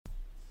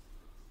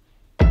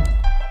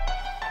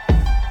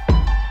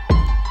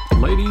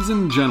Ladies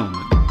and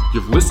gentlemen,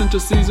 you've listened to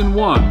Season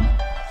 1.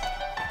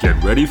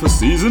 Get ready for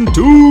Season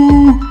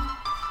 2!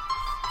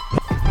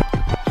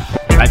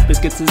 Life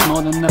Biscuits is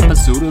more than the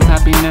pursuit of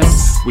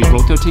happiness. We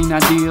wrote 13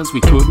 ideas, we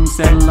couldn't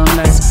settle on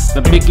less.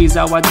 The biggies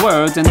are wide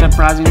words,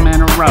 enterprising men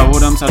who wrote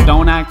them. So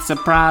don't act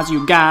surprised,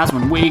 you guys,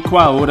 when we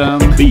quote them.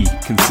 Be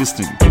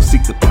consistent, go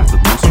seek the path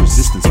of most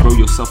resistance. Grow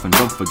yourself and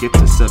don't forget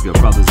to serve your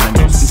brothers and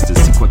your sisters.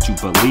 Seek what you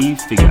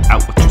believe, figure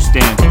out what you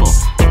stand for.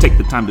 Take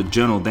the time to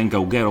journal, then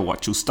go get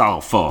what you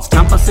stall for. It's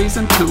time for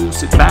Season 2,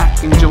 sit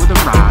back, enjoy the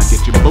ride.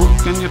 Get your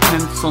book and your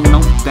pencil,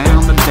 note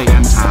down the date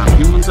and time.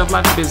 Humans of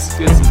Life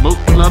Biscuits, book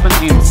club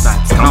and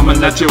insights.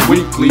 Coming at you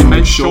weekly,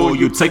 make sure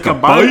you take a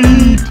bite.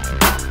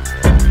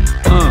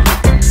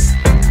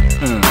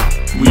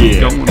 We're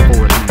going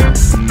for it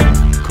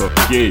now.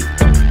 Cookie.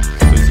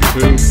 Season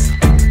 2.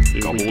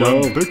 Here Come we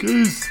on, go.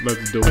 Bickies.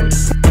 Let's do it.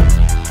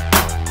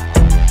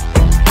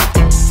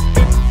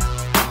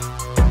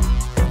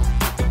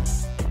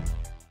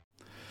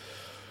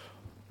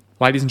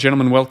 Ladies and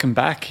gentlemen, welcome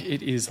back.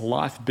 It is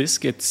Life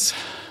Biscuits,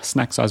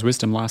 snack size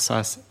wisdom, life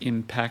size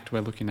impact.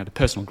 We're looking at a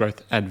personal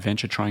growth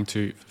adventure, trying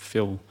to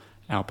fulfill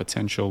our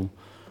potential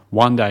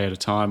one day at a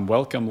time.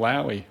 Welcome,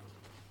 Lauy.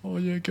 Oh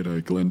yeah,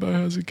 g'day, Glenbo.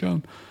 How's it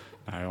going?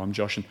 No, I'm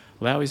Josh, and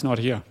Lau's not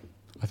here.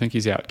 I think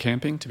he's out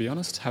camping, to be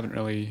honest. Haven't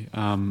really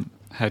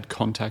had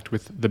contact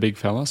with the big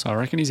fella, so I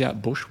reckon he's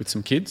out bush with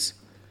some kids.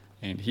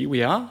 And here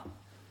we are,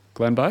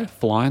 Glenbo,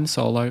 flying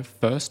solo,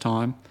 first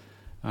time.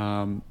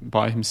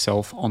 By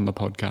himself on the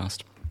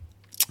podcast.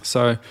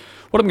 So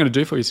what I'm going to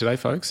do for you today,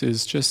 folks,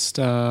 is just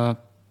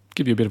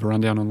give you a bit of a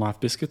rundown on Life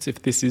Biscuits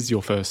if this is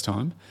your first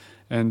time,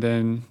 and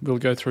then we'll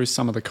go through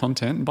some of the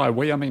content. And by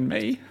we, I mean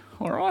me,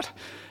 all right?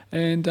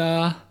 And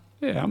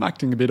I'm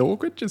acting a bit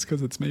awkward just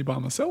because it's me by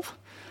myself,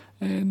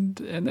 and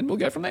then we'll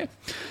go from there.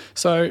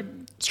 So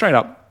straight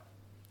up,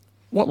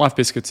 what Life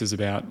Biscuits is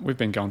about, we've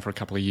been going for a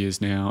couple of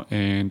years now,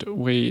 and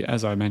we,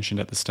 as I mentioned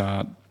at the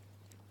start,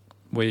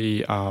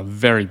 we are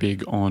very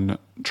big on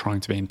trying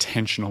to be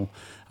intentional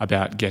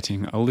about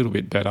getting a little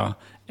bit better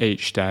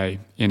each day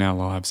in our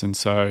lives. And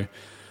so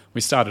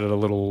we started a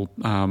little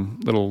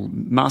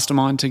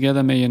mastermind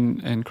together, me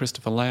and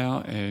Christopher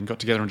Lauy, and got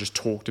together and just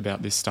talked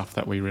about this stuff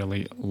that we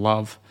really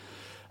love,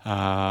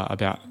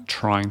 about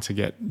trying to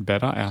get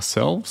better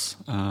ourselves.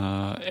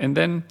 And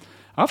then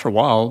after a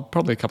while,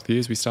 probably a couple of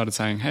years, we started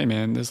saying, hey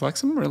man, there's like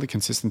some really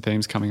consistent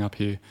themes coming up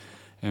here.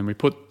 And we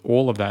put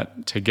all of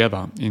that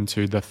together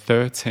into the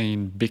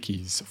 13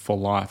 Bickies for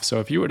life. So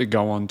if you were to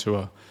go on to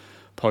a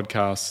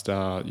podcast,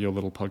 your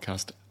little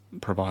podcast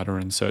provider,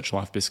 and search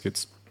Life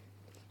Biscuits,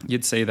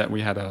 you'd see that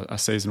we had a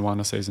season 1,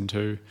 a season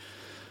 2.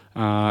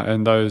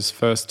 And those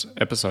first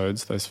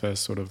episodes, those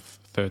first sort of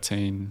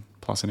 13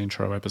 plus an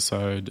intro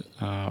episode,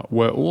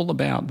 were all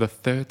about the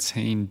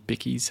 13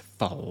 Bickies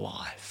for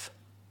life.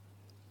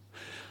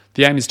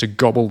 The aim is to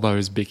gobble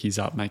those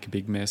bickies up, make a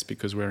big mess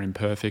because we're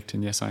imperfect.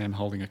 And yes, I am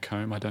holding a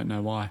comb. I don't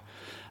know why.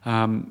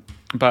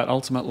 But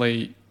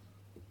ultimately,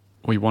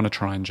 we want to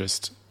try and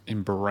just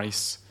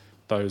embrace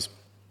those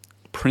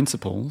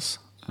principles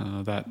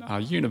that are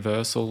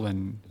universal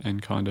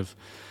and kind of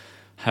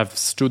have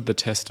stood the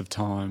test of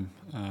time.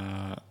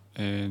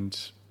 And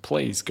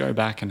please go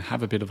back and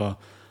have a bit of a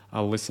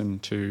listen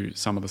to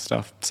some of the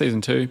stuff.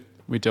 Season 2,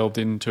 we delved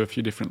into a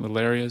few different little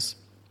areas.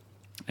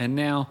 And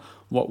now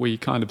what we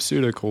kind of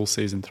pseudo call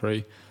Season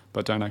 3,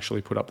 but don't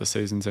actually put up the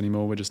seasons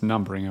anymore, we're just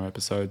numbering our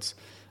episodes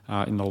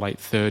in the late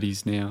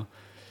 30s now,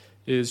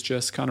 is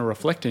just kind of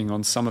reflecting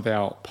on some of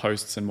our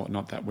posts and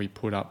whatnot that we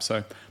put up.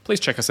 So please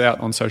check us out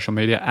on social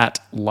media at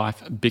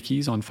Life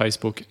Bickies on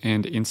Facebook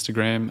and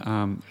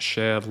Instagram.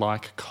 Share,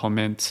 like,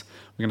 comment.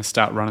 We're going to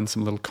start running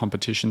some little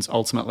competitions.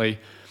 Ultimately,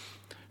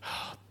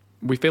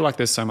 we feel like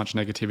there's so much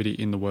negativity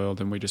in the world,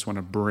 and we just want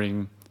to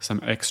bring some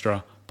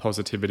extra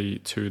positivity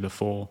to the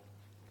fore.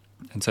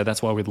 And so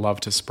that's why we'd love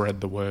to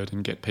spread the word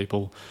and get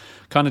people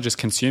kind of just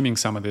consuming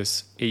some of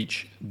this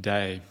each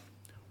day.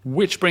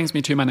 Which brings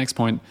me to my next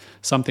point,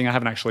 something I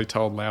haven't actually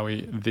told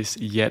Lauy this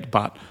yet,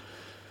 but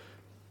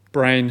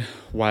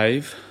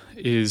Brainwave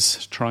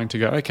is trying to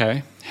go,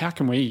 okay, how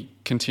can we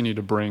continue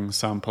to bring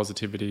some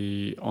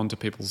positivity onto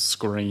people's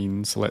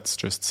screens, let's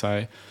just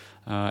say,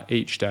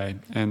 each day?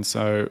 And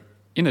so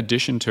in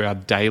addition to our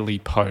daily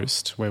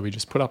post, where we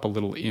just put up a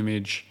little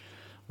image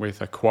with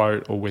a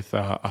quote or with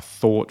a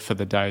thought for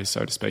the day,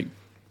 so to speak,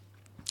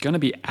 going to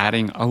be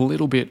adding a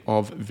little bit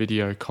of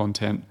video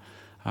content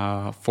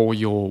for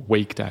your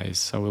weekdays.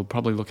 So we'll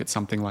probably look at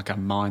something like a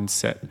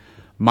mindset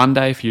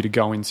Monday for you to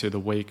go into the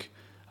week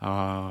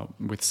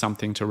with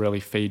something to really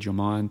feed your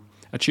mind.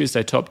 A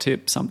Tuesday top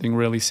tip, something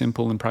really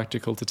simple and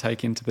practical to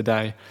take into the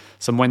day.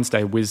 Some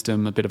Wednesday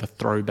wisdom, a bit of a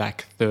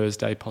throwback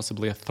Thursday,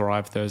 possibly a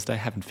Thrive Thursday.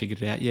 Haven't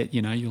figured it out yet.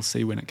 You'll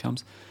see when it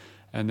comes.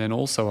 And then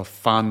also a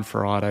fun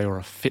Friday or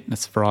a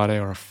fitness Friday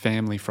or a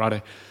family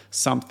Friday,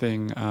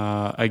 something,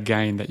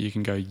 again, that you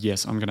can go,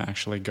 yes, I'm going to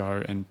actually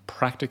go and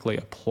practically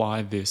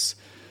apply this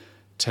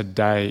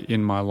today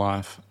in my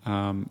life.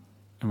 And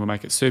we'll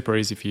make it super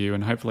easy for you.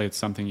 And hopefully it's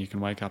something you can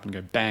wake up and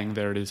go, bang,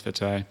 there it is for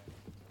today.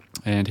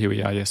 And here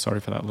we are. Yeah, sorry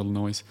for that little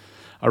noise.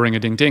 A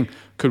ring-a-ding-ding.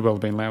 Could well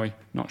have been Lauy.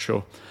 Not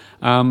sure.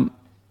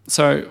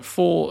 So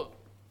for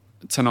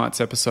tonight's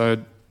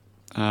episode,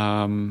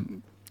 a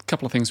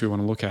couple of things we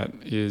want to look at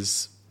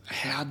is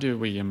how do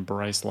we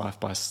embrace life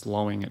by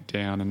slowing it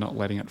down and not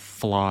letting it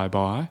fly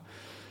by?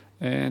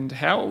 And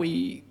how are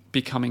we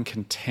becoming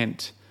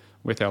content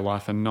with our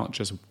life and not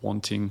just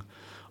wanting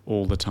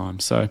all the time?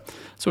 So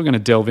we're going to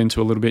delve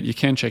into a little bit. You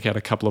can check out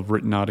a couple of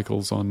written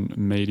articles on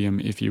Medium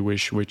if you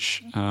wish,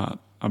 which I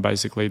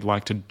basically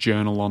like to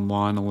journal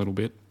online a little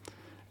bit.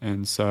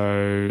 And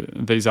so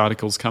these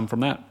articles come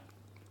from that.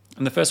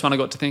 And the first one I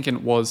got to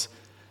thinking was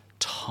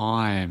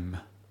time.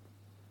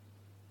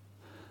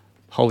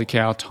 Holy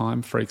cow,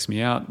 time freaks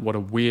me out. What a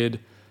weird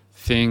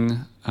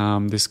thing.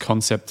 This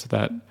concept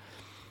that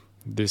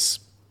this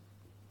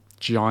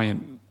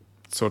giant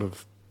sort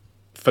of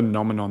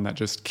phenomenon that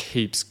just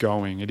keeps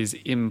going. It is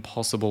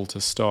impossible to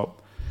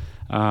stop.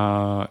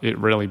 It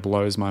really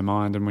blows my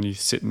mind. And when you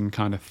sit and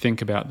kind of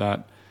think about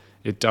that,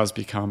 it does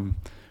become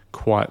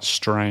quite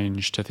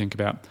strange to think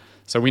about.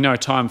 So we know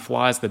time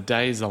flies, the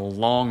days are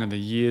long and the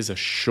years are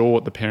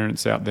short. The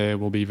parents out there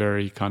will be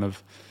very kind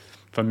of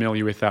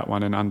familiar with that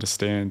one and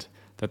understand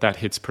that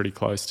hits pretty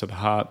close to the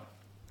heart.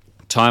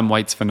 Time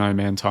waits for no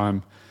man.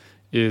 Time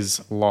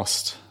is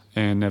lost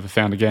and never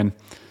found again.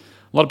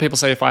 A lot of people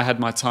say if I had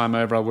my time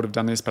over, I would have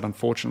done this, but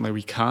unfortunately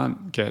we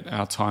can't get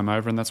our time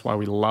over, and that's why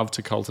we love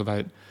to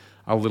cultivate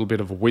a little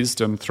bit of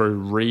wisdom through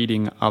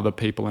reading other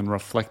people and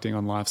reflecting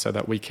on life so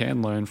that we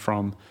can learn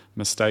from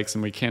mistakes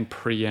and we can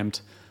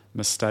preempt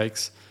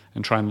mistakes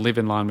and try and live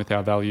in line with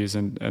our values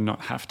and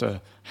not have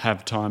to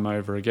have time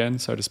over again,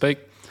 so to speak.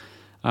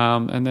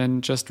 And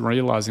then just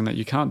realizing that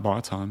you can't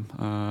buy time.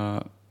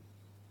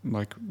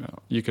 Like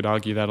you could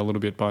argue that a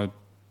little bit by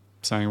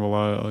saying,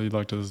 well, I'd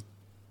like to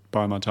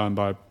buy my time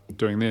by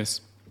doing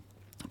this.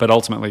 But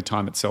ultimately,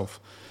 time itself,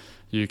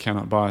 you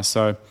cannot buy.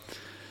 So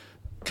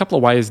a couple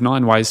of ways,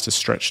 9 ways to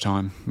stretch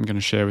time I'm going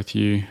to share with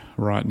you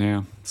right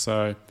now.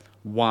 So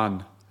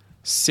 1,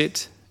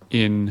 sit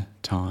in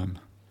time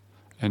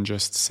and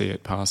just see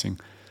it passing.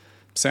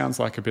 Sounds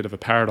like a bit of a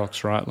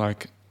paradox, right?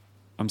 Like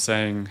I'm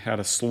saying how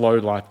to slow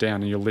life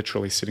down and you're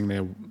literally sitting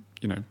there,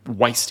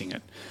 wasting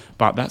it.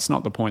 But that's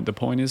not the point. The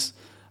point is,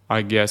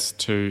 I guess,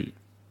 to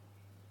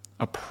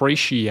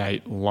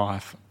appreciate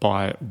life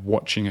by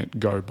watching it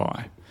go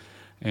by.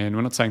 And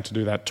we're not saying to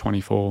do that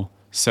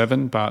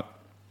 24/7, but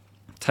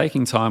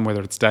taking time,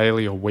 whether it's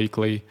daily or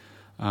weekly,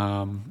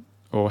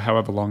 or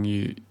however long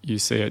you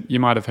see it. You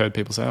might have heard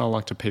people say, I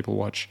like to people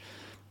watch.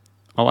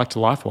 I like to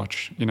life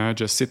watch,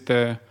 just sit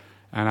there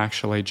and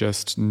actually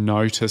just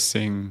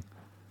noticing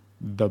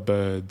the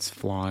birds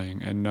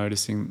flying and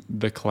noticing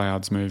the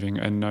clouds moving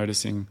and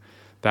noticing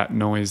that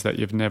noise that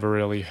you've never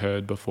really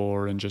heard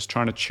before and just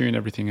trying to tune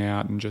everything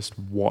out and just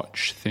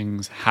watch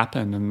things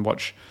happen and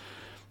watch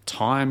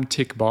time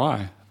tick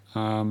by.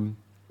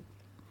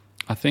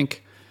 I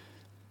think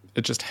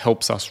it just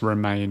helps us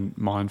remain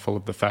mindful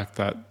of the fact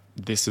that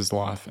this is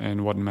life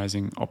and what an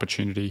amazing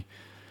opportunity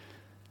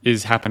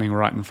is happening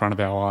right in front of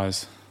our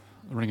eyes.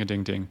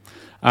 Ring-a-ding-ding.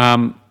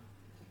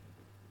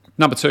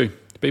 Number 2,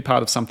 be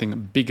part of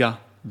something bigger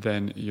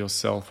than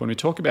yourself. When we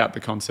talk about the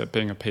concept,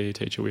 being a PE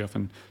teacher, we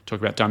often talk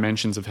about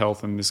dimensions of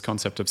health and this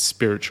concept of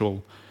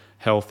spiritual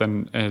health,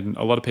 and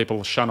a lot of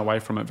people shun away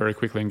from it very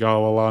quickly and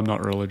go, well, I'm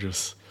not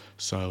religious,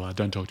 so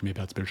don't talk to me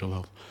about spiritual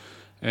health.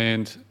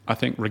 And I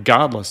think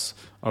regardless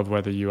of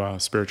whether you are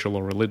spiritual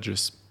or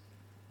religious,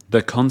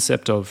 the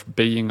concept of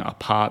being a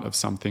part of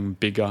something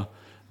bigger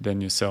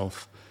than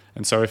yourself.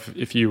 And so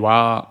if you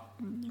are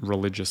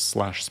religious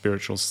 /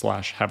 spiritual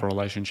 / have a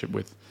relationship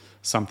with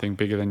something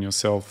bigger than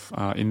yourself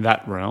in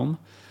that realm,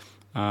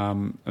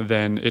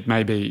 then it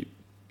may be,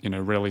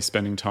 really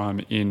spending time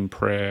in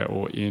prayer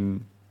or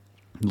in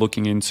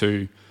looking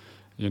into,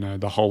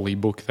 the holy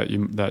book that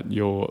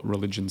your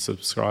religion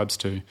subscribes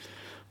to.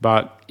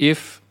 But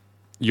if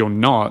you're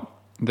not,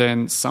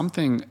 then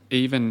something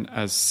even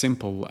as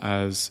simple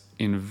as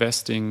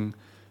investing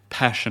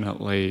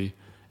passionately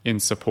in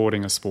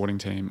supporting a sporting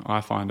team,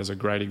 I find as a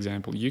great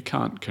example. You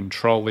can't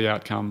control the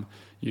outcome.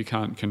 You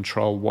can't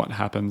control what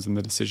happens and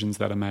the decisions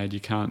that are made.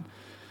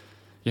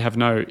 You have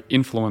no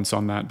influence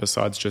on that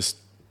besides just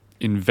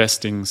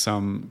investing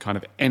some kind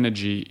of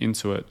energy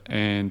into it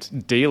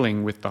and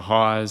dealing with the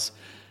highs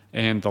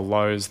and the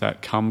lows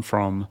that come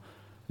from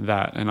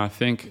that. And I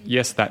think,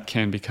 yes, that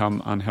can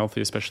become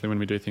unhealthy, especially when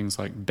we do things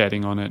like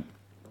betting on it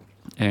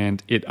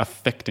and it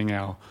affecting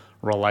our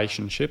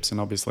relationships. And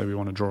obviously we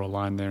want to draw a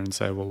line there and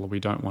say, well, we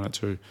don't want it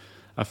to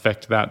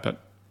affect that, but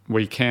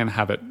we can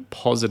have it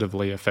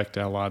positively affect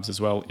our lives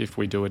as well if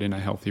we do it in a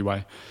healthy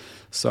way.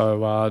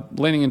 So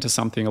leaning into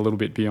something a little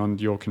bit beyond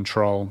your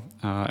control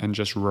and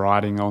just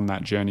riding on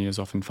that journey is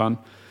often fun.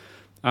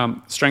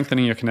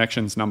 Strengthening your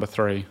connections, number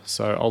 3.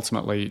 So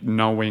ultimately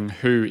knowing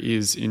who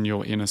is in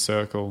your inner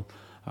circle,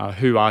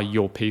 who are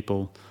your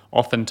people.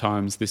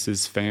 Oftentimes this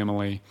is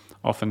family,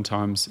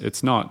 oftentimes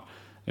it's not.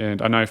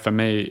 And I know for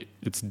me,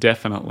 it's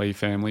definitely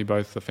family,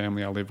 both the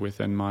family I live with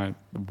and my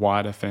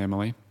wider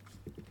family.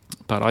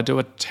 But I do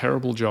a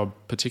terrible job,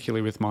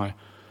 particularly with my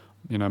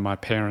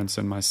parents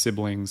and my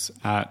siblings,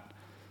 at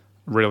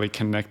really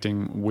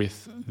connecting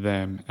with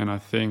them. And I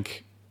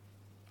think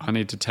I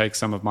need to take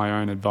some of my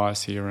own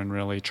advice here and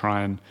really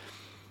try and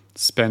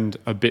spend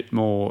a bit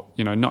more,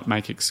 not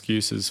make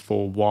excuses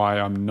for why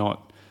I'm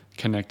not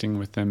connecting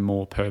with them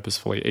more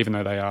purposefully, even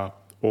though they are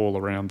all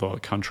around the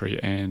country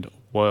and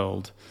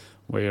world.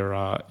 We're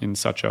in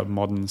such a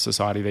modern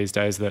society these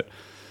days that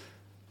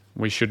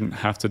we shouldn't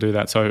have to do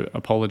that. So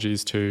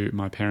apologies to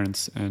my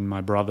parents and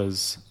my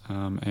brothers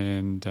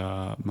and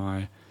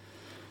my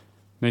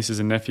nieces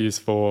and nephews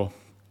for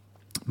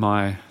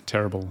my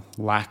terrible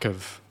lack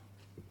of,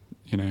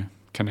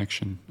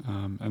 connection.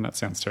 And that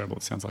sounds terrible.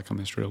 It sounds like I'm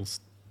this real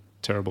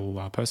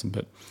terrible person,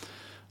 but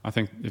I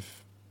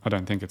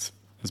don't think it's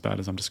as bad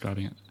as I'm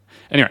describing it.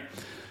 Anyway,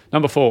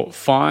 number 4,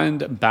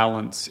 find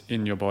balance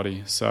in your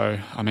body. So,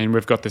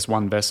 we've got this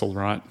one vessel,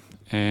 right?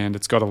 And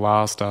it's got to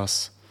last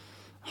us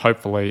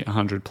hopefully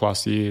 100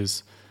 plus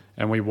years,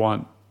 and we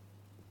want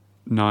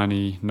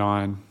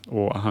 99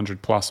 or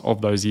 100 plus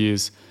of those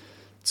years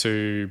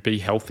to be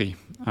healthy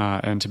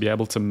and to be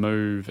able to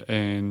move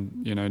and,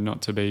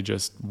 not to be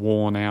just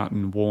worn out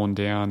and worn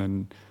down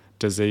and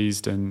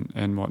diseased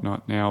and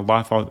whatnot. Now,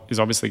 life is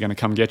obviously going to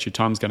come get you.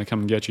 Time's going to come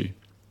and get you.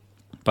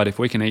 But if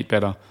we can eat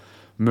better,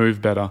 move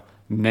better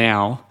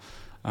now,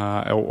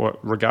 or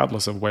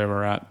regardless of where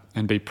we're at,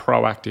 and be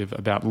proactive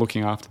about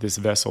looking after this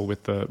vessel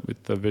with the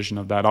vision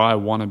of that, I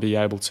want to be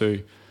able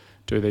to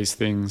do these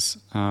things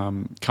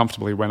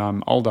comfortably when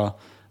I'm older,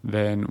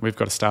 then we've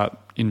got to start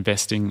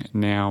investing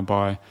now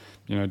by,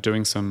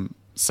 doing some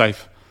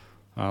safe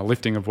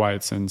lifting of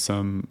weights and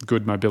some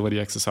good mobility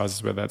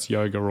exercises, whether that's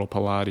yoga or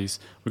Pilates.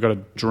 We've got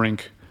to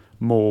drink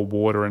more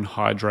water and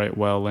hydrate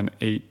well and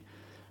eat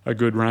a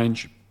good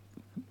range.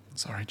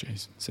 Sorry,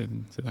 geez, see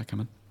that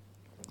coming.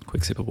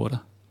 Quick sip of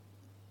water.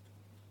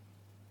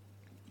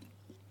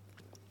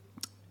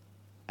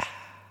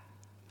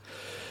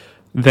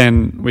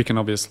 Then we can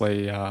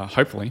obviously,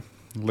 hopefully,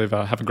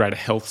 have a greater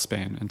health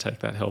span and take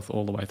that health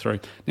all the way through.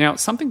 Now,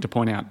 something to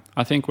point out,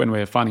 I think when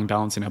we're finding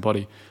balance in our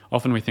body,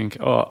 often we think,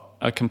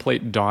 a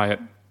complete diet,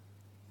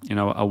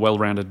 a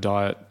well-rounded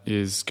diet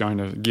is going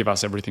to give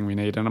us everything we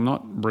need. And I'm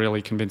not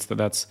really convinced that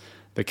that's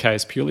the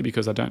case, purely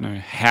because I don't know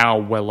how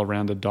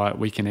well-rounded diet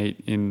we can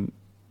eat in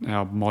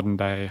our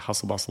modern-day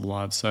hustle-bustle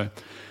lives. So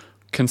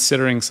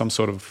considering some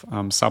sort of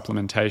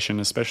supplementation,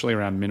 especially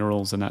around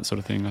minerals and that sort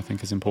of thing, I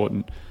think is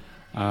important.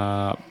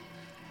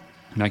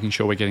 Making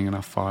sure we're getting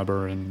enough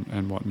fiber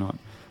and whatnot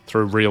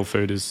through real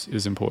food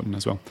is important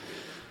as well.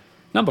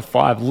 Number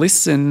 5,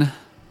 listen.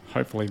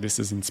 Hopefully this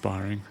is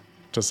inspiring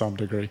to some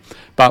degree,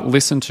 but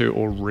listen to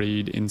or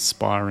read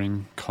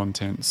inspiring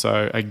content.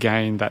 So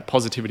again, that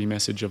positivity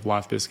message of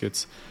Life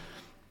Biscuits.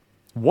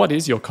 What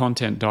is your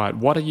content diet?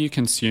 What are you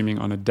consuming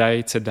on a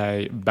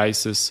day-to-day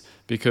basis?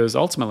 Because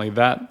ultimately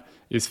that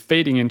is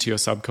feeding into your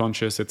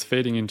subconscious, it's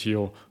feeding into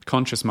your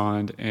conscious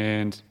mind,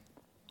 and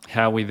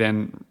how we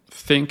then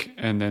think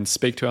and then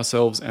speak to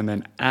ourselves and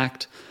then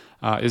act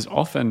is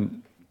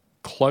often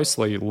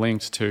closely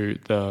linked to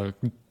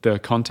the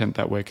content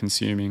that we're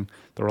consuming,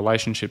 the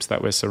relationships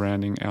that we're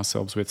surrounding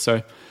ourselves with.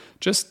 So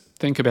just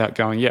think about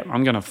going,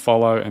 I'm going to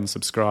follow and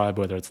subscribe,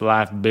 whether it's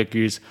Life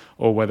Biscuits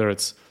or whether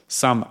it's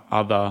some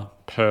other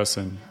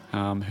person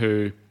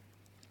who,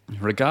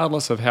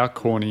 regardless of how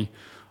corny,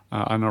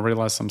 and I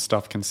realize some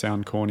stuff can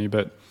sound corny,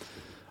 but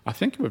I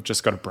think we've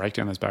just got to break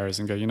down those barriers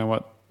and go, you know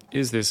what?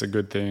 Is this a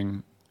good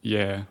thing?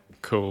 Yeah,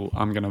 cool.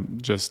 I'm going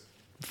to just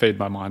feed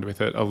my mind with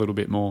it a little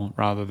bit more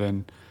rather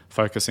than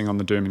focusing on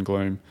the doom and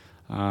gloom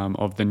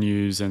of the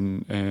news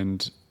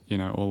and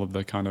all of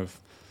the kind of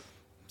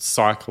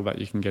cycle that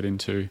you can get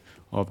into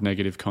of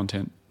negative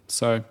content.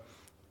 So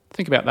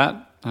think about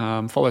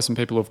that. Follow some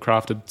people who have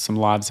crafted some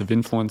lives of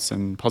influence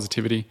and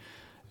positivity,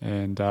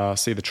 and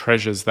see the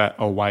treasures that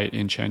await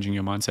in changing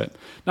your mindset.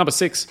 Number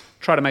 6,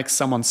 try to make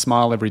someone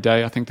smile every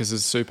day. I think this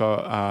is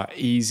super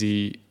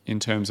easy in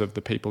terms of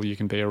the people you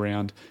can be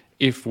around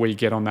if we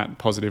get on that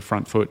positive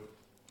front foot.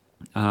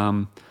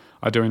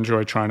 I do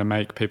enjoy trying to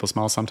make people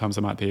smile. Sometimes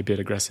I might be a bit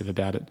aggressive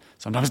about it.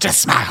 Sometimes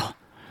just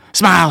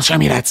smile, show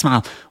me that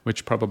smile,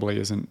 which probably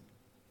isn't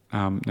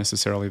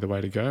necessarily the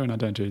way to go, and I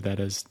don't do that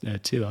as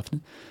too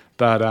often.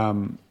 But I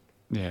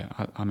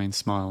mean,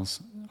 smiles.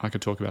 I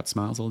could talk about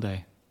smiles all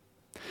day.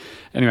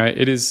 Anyway,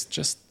 it is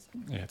just,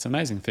 it's an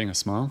amazing thing, a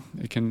smile.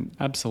 It can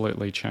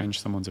absolutely change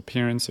someone's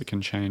appearance. It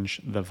can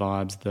change the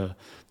vibes.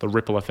 The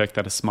ripple effect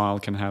that a smile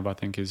can have, I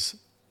think, is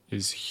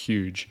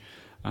huge.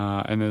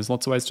 And there's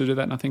lots of ways to do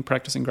that. And I think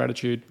practicing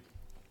gratitude,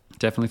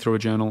 definitely through a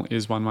journal,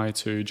 is one way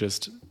to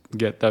just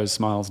get those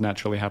smiles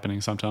naturally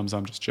happening. Sometimes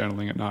I'm just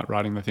journaling at night,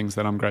 writing the things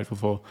that I'm grateful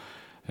for,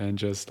 and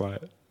just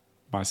like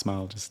my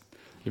smile, just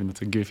even if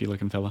it's a goofy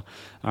looking fella,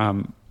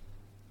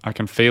 I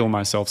can feel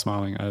myself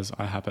smiling as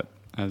I have it.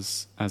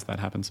 As that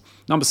happens.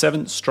 Number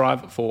 7,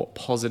 strive for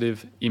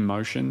positive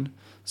emotion.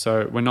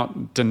 So we're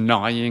not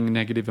denying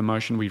negative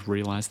emotion. We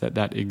realize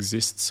that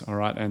exists, all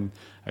right? And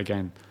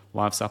again,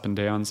 life's up and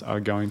downs are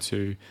going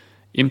to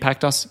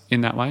impact us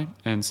in that way.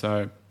 And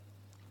so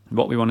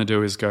what we want to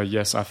do is go,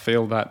 yes, I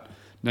feel that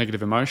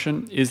negative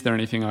emotion. Is there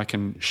anything I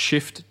can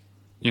shift,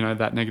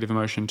 that negative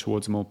emotion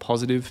towards a more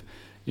positive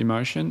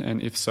emotion?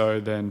 And if so,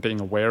 then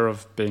being aware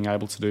of being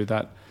able to do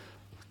that,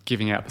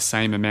 giving out the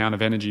same amount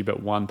of energy,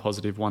 but one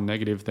positive, one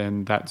negative,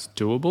 then that's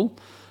doable.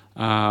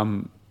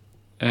 And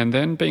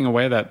then being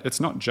aware that it's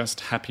not just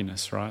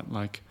happiness, right?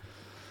 Like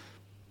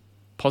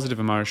positive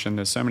emotion,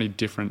 there's so many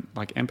different,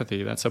 like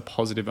empathy, that's a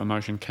positive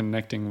emotion.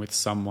 Connecting with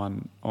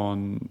someone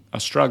on a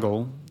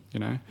struggle,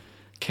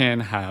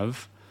 can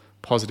have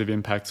positive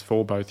impacts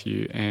for both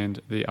you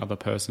and the other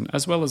person,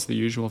 as well as the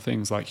usual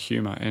things like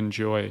humor and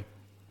joy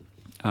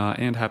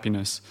and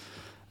happiness,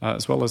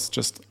 as well as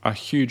just a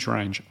huge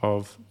range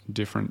of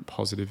different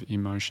positive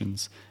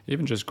emotions.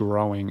 Even just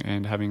growing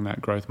and having that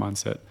growth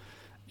mindset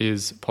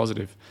is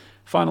positive.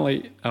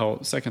 Finally,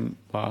 second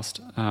last,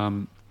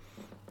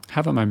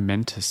 have a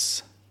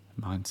momentous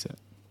mindset.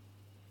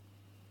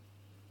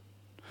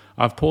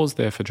 I've paused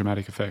there for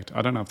dramatic effect.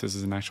 I don't know if this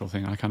is an actual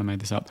thing. I kind of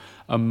made this up.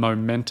 A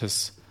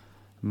momentous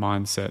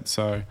mindset.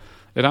 So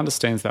it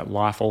understands that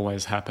life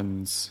always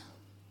happens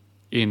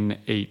in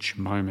each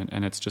moment,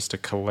 and it's just a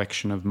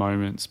collection of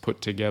moments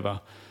put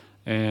together.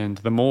 And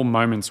the more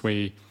moments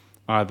we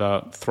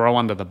either throw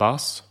under the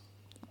bus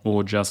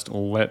or just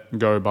let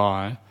go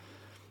by,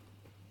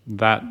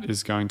 that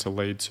is going to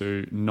lead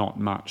to not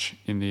much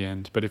in the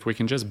end. But if we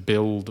can just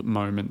build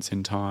moments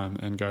in time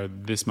and go,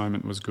 this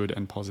moment was good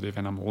and positive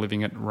and I'm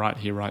living it right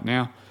here, right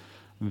now,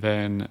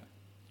 then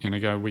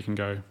we can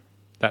go,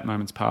 that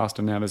moment's past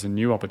and now there's a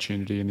new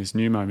opportunity in this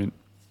new moment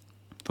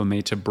for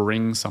me to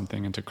bring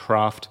something and to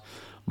craft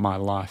my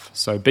life.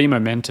 So be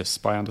momentous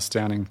by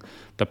understanding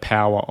the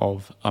power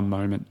of a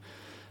moment.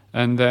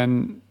 And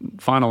then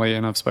finally,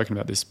 and I've spoken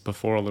about this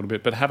before a little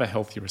bit, but have a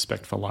healthy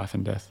respect for life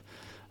and death.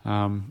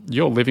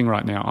 You're living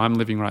right now. I'm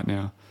living right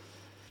now.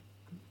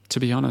 To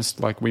be honest,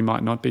 like we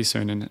might not be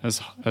soon. And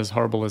as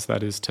horrible as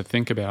that is to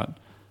think about,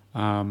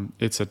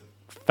 it's a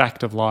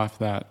fact of life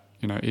that,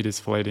 it is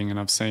fleeting. And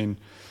I've seen,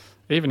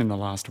 even in the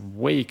last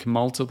week,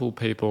 multiple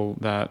people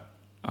that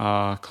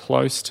are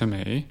close to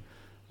me,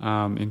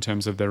 in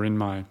terms of they're in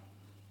my,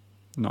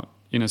 not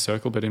inner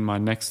circle, but in my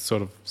next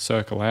sort of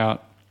circle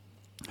out,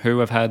 who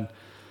have had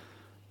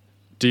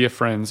dear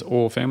friends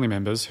or family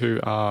members who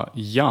are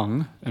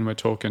young, and we're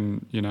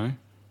talking,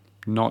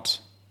 not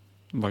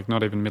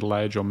even middle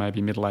age or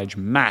maybe middle age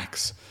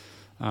max,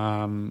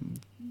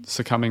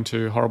 succumbing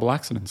to horrible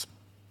accidents.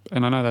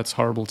 And I know that's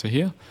horrible to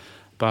hear,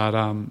 but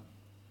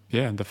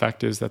the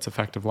fact is that's a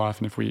fact of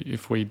life. And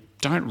if we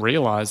don't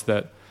realize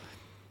that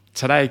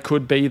today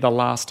could be the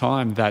last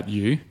time that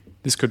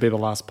this could be the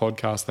last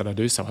podcast that I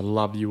do. So I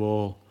love you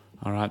all.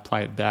 All right,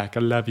 play it back.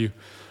 I love you.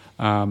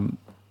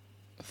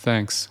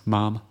 Thanks,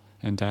 Mom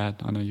and Dad.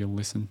 I know you'll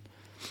listen.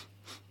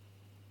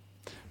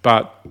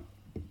 But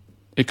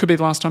it could be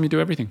the last time you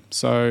do everything.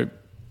 So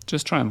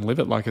just try and live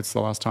it like it's the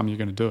last time you're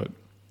going to do it.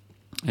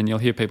 And you'll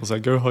hear people say,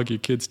 go hug your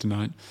kids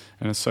tonight.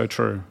 And it's so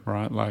true,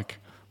 right? Like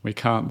we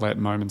can't let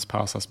moments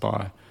pass us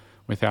by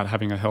without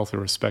having a healthy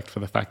respect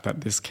for the fact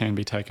that this can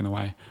be taken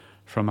away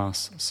from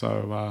us.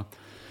 So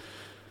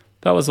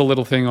that was a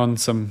little thing on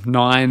some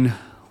nine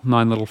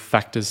little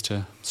factors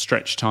to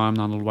stretch time,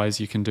 9 little ways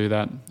you can do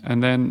that.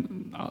 And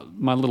then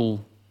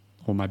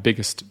my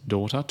biggest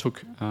daughter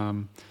took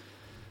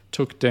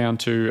down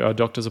to a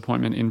doctor's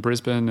appointment in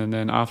Brisbane, and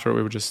then after it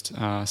we were just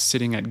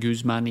sitting at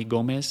Guzman y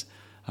Gomez.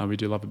 We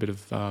do love a bit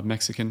of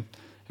Mexican.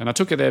 And I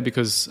took her there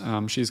because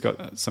she's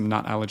got some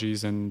nut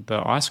allergies, and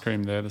the ice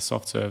cream there, the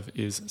soft serve,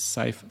 is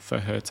safe for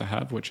her to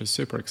have, which is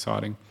super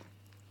exciting.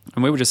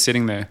 And we were just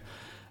sitting there,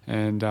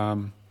 and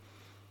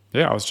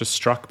I was just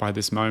struck by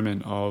this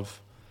moment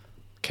of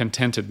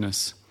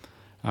contentedness.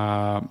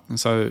 And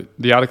so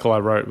the article I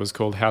wrote was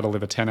called How to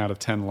Live a 10 out of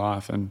 10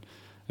 Life, and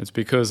it's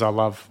because I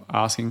love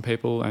asking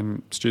people,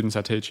 and students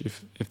I teach,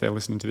 if they're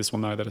listening to this will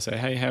know that I say,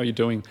 hey, how are you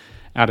doing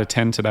out of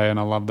 10 today? And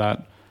I love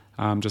that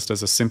just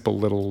as a simple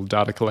little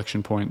data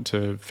collection point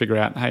to figure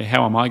out, hey,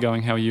 how am I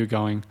going? How are you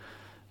going?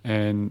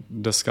 And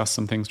discuss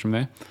some things from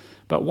there.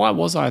 But why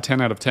was I a 10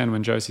 out of 10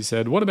 when Josie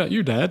said, what about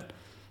you, Dad?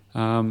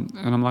 And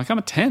I'm like, I'm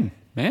a 10,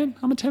 man.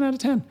 I'm a 10 out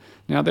of 10.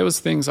 Now, there was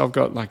things I've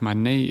got, like my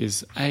knee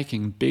is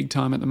aching big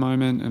time at the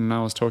moment, and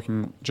I was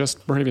talking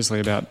just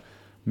previously about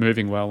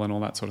moving well and all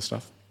that sort of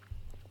stuff,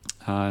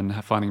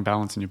 and finding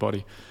balance in your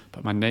body.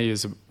 But my knee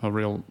is a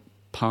real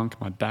punk.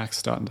 My back's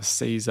starting to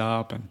seize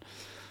up,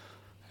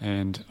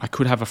 and I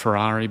could have a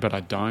Ferrari, but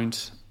I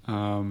don't.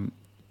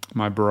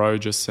 My bro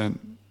just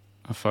sent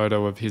a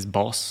photo of his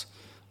boss.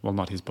 Well,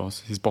 not his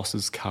boss, his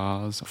boss's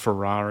cars, a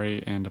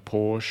Ferrari and a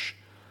Porsche.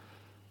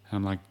 And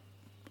I'm like,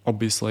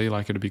 obviously,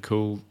 like it'd be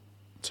cool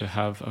to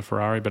have a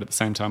Ferrari, but at the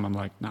same time, I'm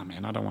like, nah,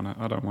 man, I don't want a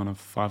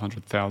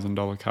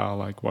 $500,000 car.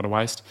 Like, what a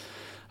waste.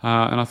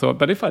 And I thought,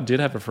 but if I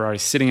did have a Ferrari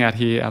sitting out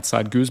here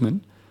outside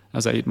Guzman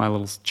as I eat my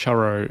little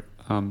churro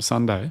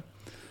sundae,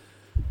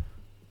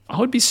 I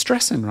would be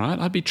stressing, right?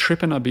 I'd be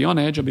tripping. I'd be on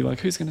edge. I'd be like,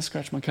 who's going to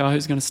scratch my car?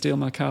 Who's going to steal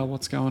my car?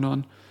 What's going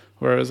on?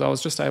 Whereas I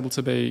was just able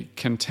to be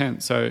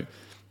content. So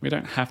we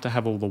don't have to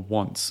have all the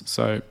wants.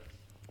 So,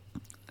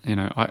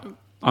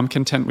 I'm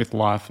content with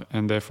life,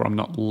 and therefore I'm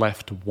not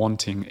left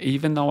wanting,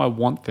 even though I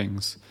want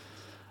things.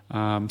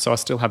 So I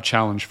still have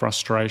challenge,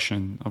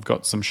 frustration. I've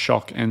got some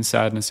shock and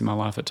sadness in my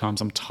life at times.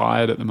 I'm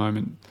tired at the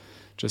moment,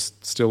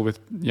 just still with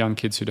young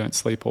kids who don't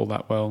sleep all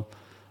that well.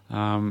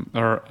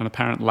 Or an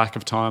apparent lack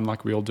of time,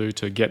 like we all do,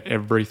 to get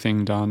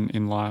everything done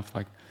in life.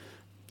 Like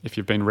if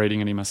you've been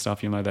reading any of my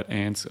stuff, you'll know that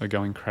ants are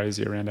going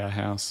crazy around our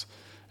house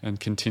and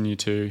continue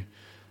to.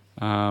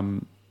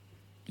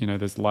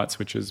 There's light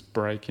switches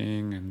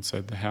breaking, and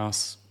so the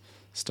house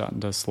starting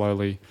to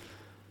slowly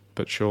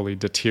but surely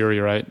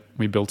deteriorate.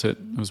 We built it.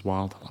 It was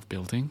wild. I love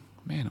building.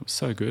 Man, it was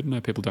so good. I know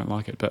people don't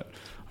like it, but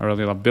I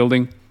really love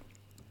building.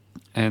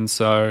 And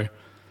so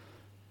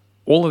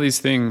all of these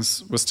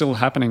things were still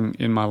happening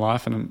in my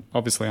life, and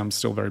obviously I'm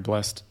still very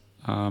blessed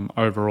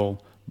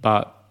overall,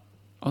 but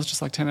I was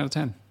just like 10 out of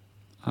 10.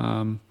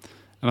 And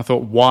I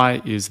thought,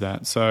 why is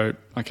that? So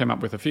I came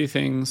up with a few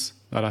things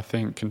that I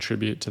think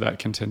contribute to that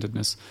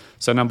contentedness.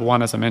 So number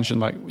one, as I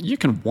mentioned, like you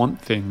can want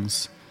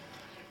things,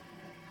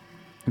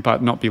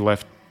 but not be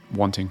left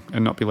wanting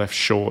and not be left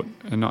short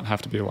and not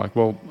have to be like,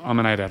 well, I'm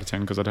an 8 out of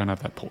 10 because I don't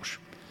have that Porsche.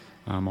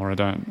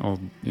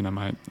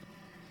 My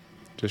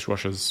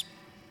dishwasher's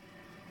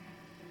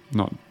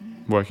not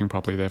working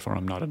properly, therefore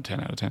I'm not a 10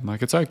 out of 10.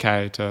 Like it's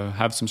okay to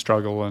have some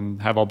struggle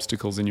and have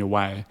obstacles in your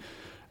way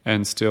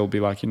and still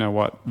be like, you know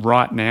what,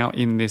 right now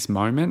in this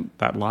moment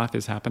that life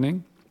is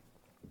happening,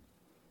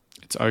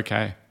 it's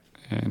okay.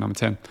 And I'm a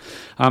 10.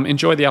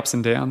 Enjoy the ups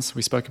and downs.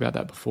 We spoke about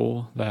that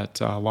before,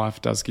 that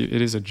life does give,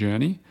 it is a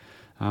journey.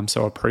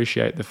 So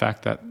appreciate the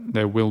fact that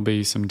there will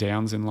be some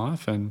downs in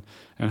life, and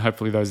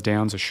hopefully those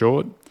downs are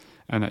short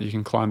and that you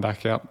can climb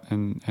back up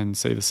and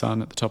see the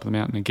sun at the top of the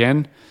mountain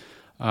again,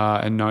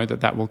 and know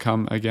that will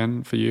come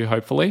again for you,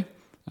 hopefully.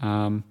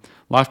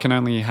 Life can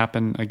only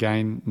happen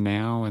again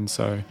now, and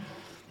so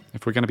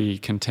if we're going to be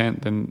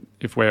content, then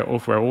if we're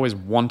always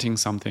wanting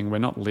something, we're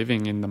not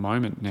living in the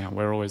moment now.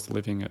 We're always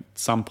living at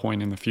some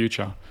point in the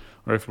future.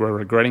 Or if we're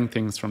regretting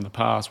things from the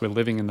past, we're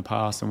living in the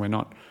past and we're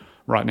not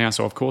right now.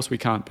 So of course we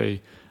can't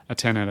be a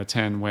 10 out of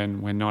 10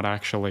 when we're not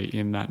actually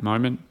in that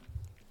moment.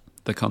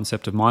 The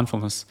concept of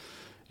mindfulness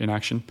in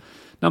action.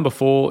 Number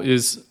 4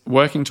 is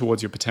working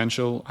towards your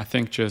potential. I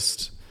think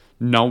just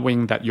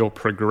knowing that you're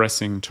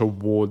progressing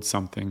towards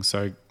something.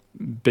 So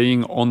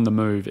being on the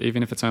move,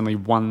 even if it's only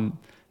one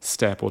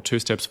step or 2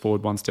 steps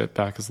forward, 1 step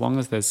back, as long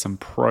as there's some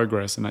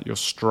progress and that you're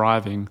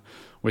striving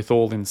with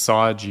all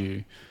inside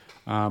you,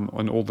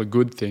 and all the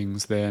good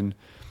things, then,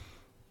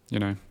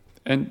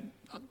 and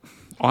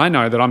I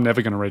know that I'm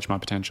never going to reach my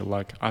potential.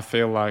 Like I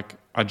feel like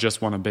I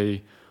just want to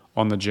be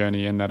on the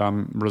journey and that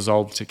I'm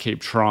resolved to keep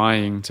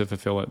trying to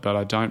fulfill it, but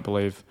I don't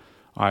believe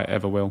I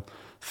ever will.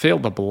 Feel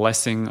the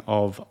blessing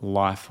of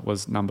life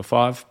was number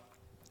 5.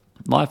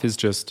 Life is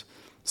just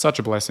such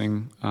a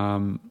blessing.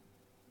 All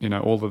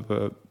of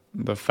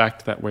the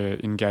fact that we're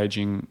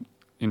engaging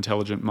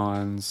intelligent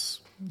minds,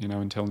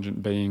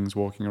 intelligent beings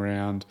walking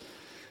around,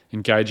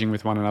 engaging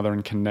with one another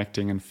and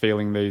connecting and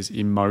feeling these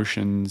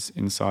emotions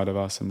inside of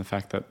us, and the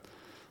fact that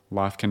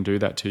life can do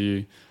that to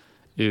you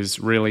is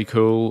really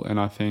cool, and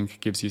I think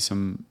gives you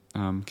some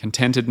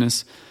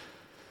contentedness.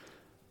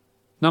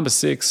 Number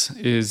 6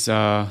 is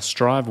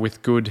strive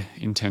with good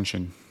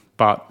intention,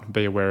 but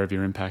be aware of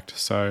your impact.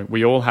 So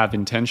we all have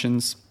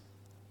intentions.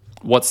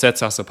 What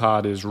sets us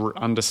apart is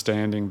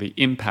understanding the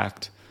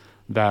impact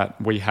that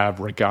we have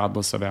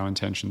regardless of our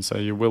intention. So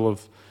you will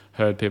have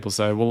heard people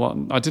say,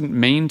 well, I didn't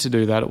mean to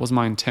do that. It was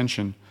my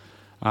intention.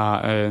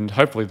 And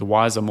hopefully the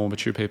wiser, more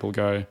mature people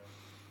go,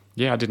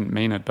 yeah, I didn't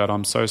mean it, but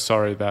I'm so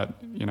sorry that,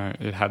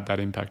 it had that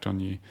impact on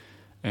you.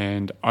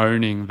 And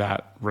owning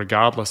that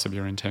regardless of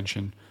your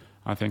intention,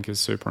 I think is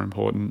super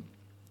important.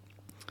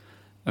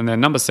 And then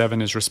number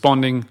 7 is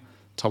responding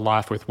to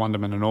life with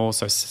wonderment and awe.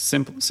 So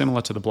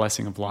similar to the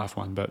blessing of life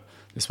one, but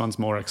this one's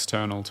more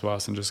external to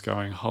us and just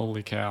going,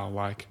 holy cow,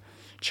 like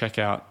check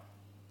out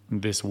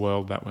this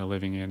world that we're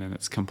living in and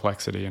its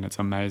complexity and its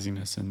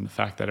amazingness, and the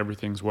fact that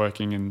everything's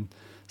working in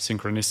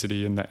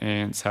synchronicity, and the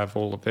ants have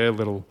all of their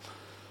little,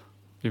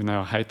 even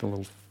though I hate the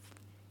little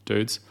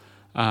dudes,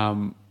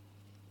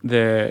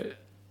 their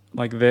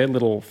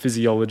little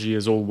physiology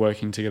is all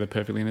working together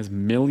perfectly, and there's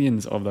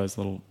millions of those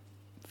little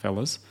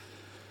fellas.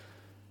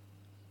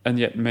 And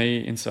yet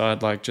me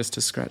inside, like just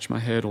to scratch my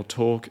head or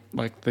talk,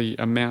 like the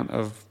amount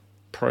of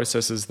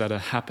processes that are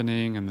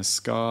happening, and the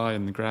sky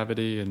and the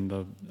gravity and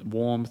the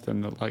warmth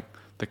and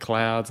the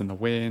clouds and the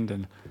wind,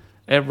 and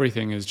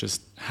everything is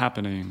just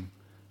happening,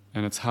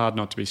 and it's hard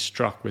not to be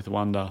struck with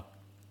wonder,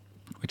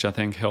 which I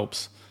think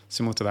helps,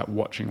 similar to that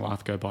watching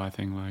life go by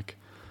thing, like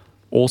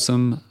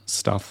awesome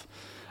stuff.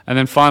 And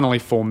then finally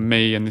for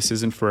me, and this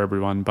isn't for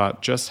everyone,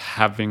 but just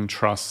having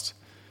trust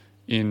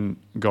in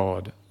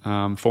God.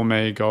 For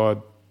me,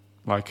 God,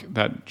 like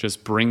that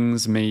just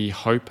brings me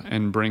hope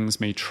and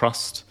brings me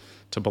trust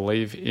to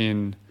believe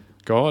in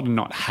God, and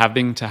not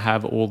having to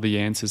have all the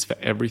answers for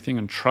everything,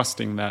 and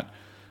trusting that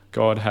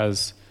God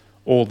has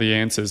all the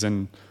answers.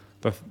 And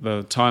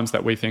the times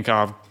that we think,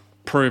 I've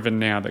proven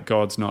now that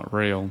God's not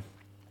real,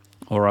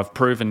 or I've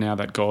proven now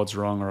that God's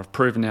wrong, or I've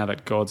proven now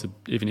that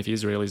even if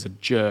Israel is a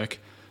jerk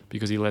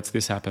because he lets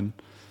this happen,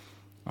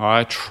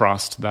 I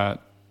trust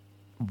that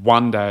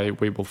one day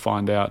we will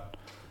find out,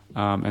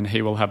 and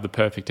he will have the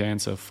perfect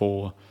answer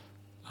for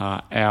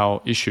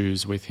our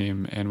issues with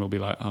him, and we'll be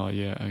like, oh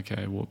yeah,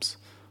 okay, whoops,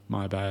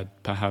 my bad.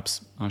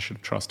 Perhaps I should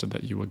have trusted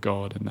that you were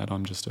God and that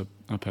I'm just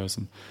a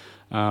person.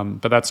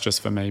 But that's just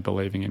for me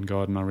believing in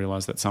God, and I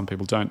realise that some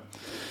people don't.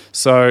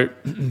 So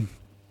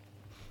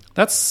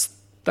that's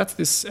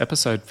this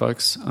episode,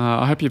 folks.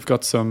 I hope you've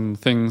got some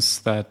things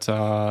that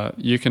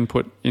you can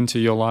put into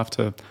your life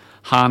to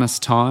harness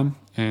time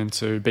and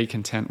to be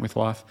content with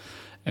life.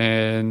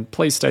 And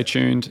please stay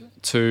tuned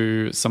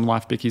to some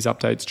Life Bickies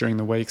updates during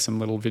the week, some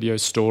little video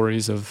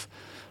stories of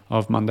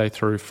Monday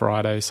through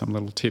Friday, some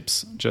little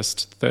tips,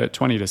 just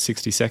 20 to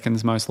 60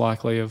 seconds most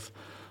likely of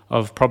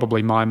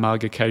probably my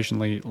mug,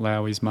 occasionally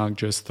Lauy's mug,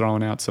 just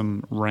throwing out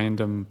some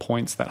random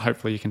points that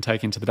hopefully you can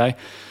take into the day.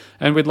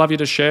 And we'd love you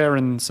to share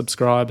and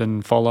subscribe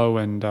and follow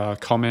and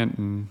comment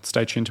and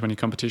stay tuned to any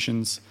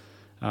competitions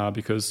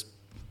because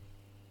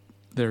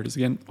there it is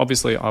again.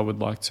 Obviously, I would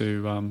like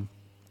to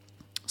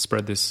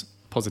spread this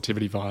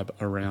positivity vibe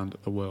around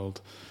the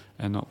world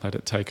and not let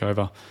it take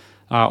over.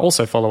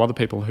 Also follow other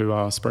people who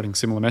are spreading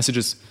similar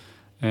messages,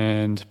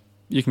 and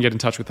you can get in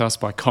touch with us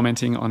by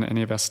commenting on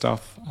any of our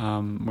stuff.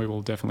 We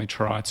will definitely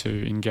try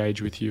to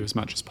engage with you as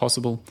much as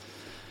possible.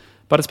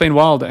 But it's been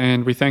wild,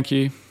 and we thank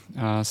you.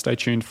 Stay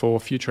tuned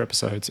for future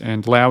episodes.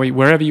 And Lauy,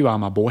 wherever you are,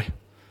 my boy,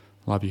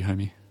 love you,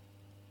 homie.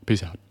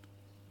 Peace out.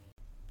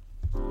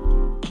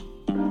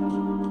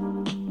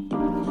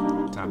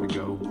 Time to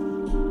go.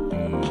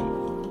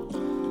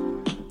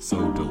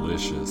 So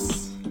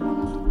delicious.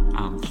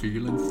 I'm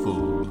feeling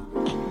full.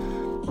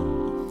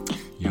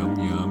 Yum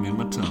yum in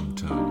my tum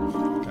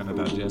tum. Gotta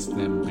digest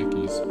them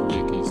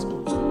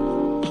bickies.